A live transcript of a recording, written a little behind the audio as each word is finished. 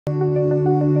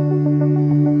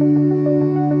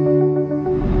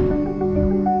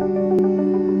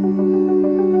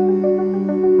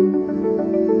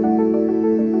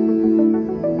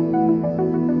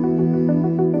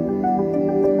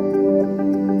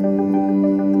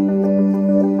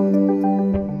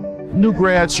new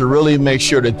grads should really make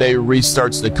sure that they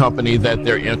research the company that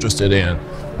they're interested in.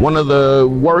 One of the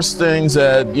worst things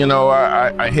that,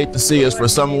 I hate to see is for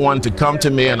someone to come to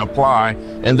me and apply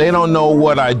and they don't know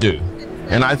what I do.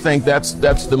 And I think that's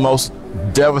the most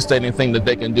devastating thing that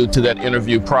they can do to that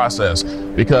interview process,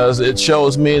 because it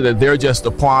shows me that they're just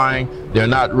applying. They're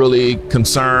not really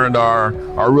concerned or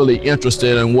really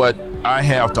interested in what I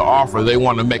have to offer. They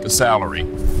want to make a salary,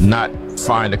 not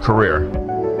find a career.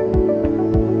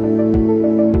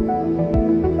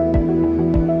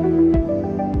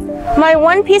 My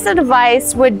one piece of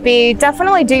advice would be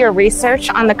definitely do your research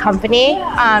on the company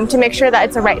to make sure that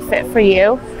it's a right fit for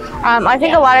you. I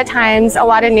think a lot of times, a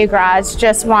lot of new grads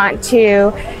just want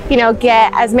to,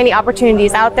 get as many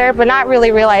opportunities out there, but not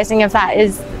really realizing if that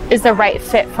is the right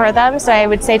fit for them. So I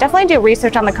would say definitely do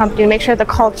research on the company, make sure the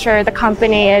culture, the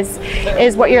company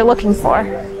is what you're looking for.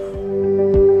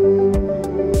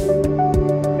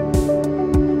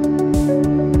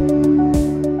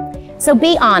 So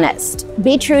be honest,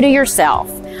 be true to yourself.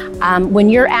 When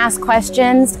you're asked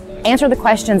questions, answer the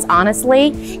questions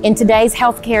honestly. In today's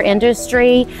healthcare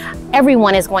industry,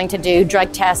 everyone is going to do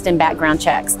drug tests and background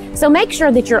checks. So make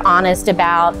sure that you're honest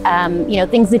about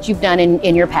things that you've done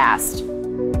in your past.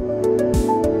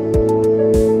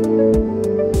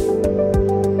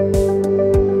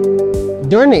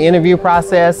 During the interview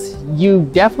process, you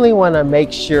definitely want to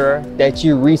make sure that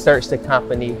you research the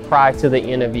company prior to the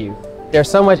interview. There's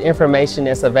so much information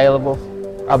that's available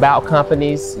about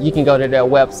companies. You can go to their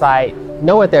website,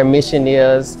 know what their mission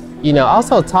is,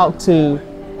 also talk to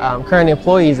current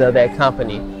employees of that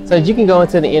company so that you can go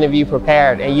into the interview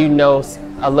prepared and you know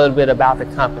a little bit about the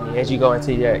company as you go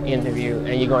into your interview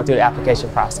and you're going through the application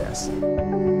process.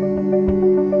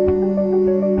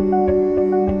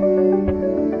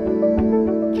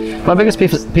 My biggest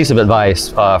piece of advice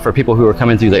for people who are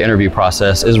coming through the interview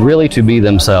process is really to be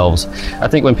themselves. I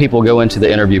think when people go into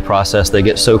the interview process, they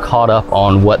get so caught up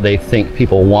on what they think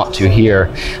people want to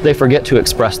hear, they forget to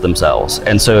express themselves.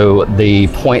 And so the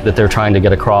point that they're trying to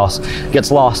get across gets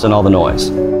lost in all the noise.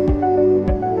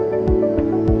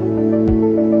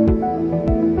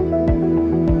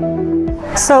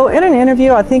 So in an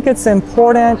interview, I think it's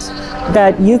important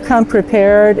that you come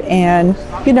prepared and,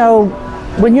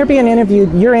 when you're being interviewed,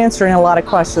 you're answering a lot of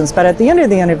questions, but at the end of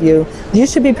the interview, you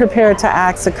should be prepared to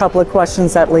ask a couple of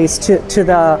questions at least to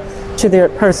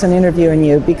the person interviewing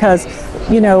you, because,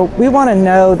 we want to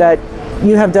know that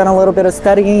you have done a little bit of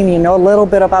studying, you know a little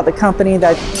bit about the company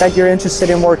that you're interested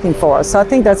in working for. So I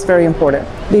think that's very important.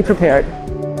 Be prepared.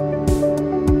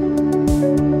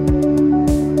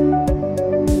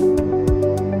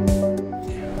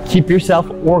 Keep yourself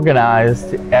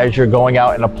organized as you're going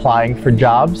out and applying for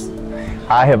jobs.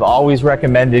 I have always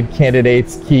recommended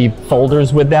candidates keep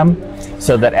folders with them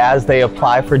so that as they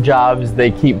apply for jobs,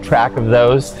 they keep track of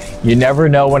those. You never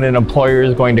know when an employer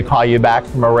is going to call you back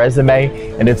from a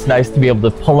resume, and it's nice to be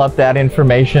able to pull up that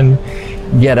information,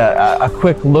 get a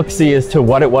quick look-see as to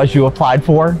what it was you applied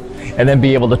for, and then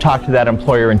be able to talk to that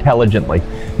employer intelligently.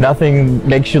 Nothing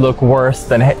makes you look worse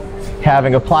than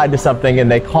having applied to something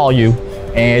and they call you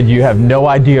and you have no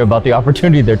idea about the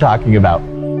opportunity they're talking about.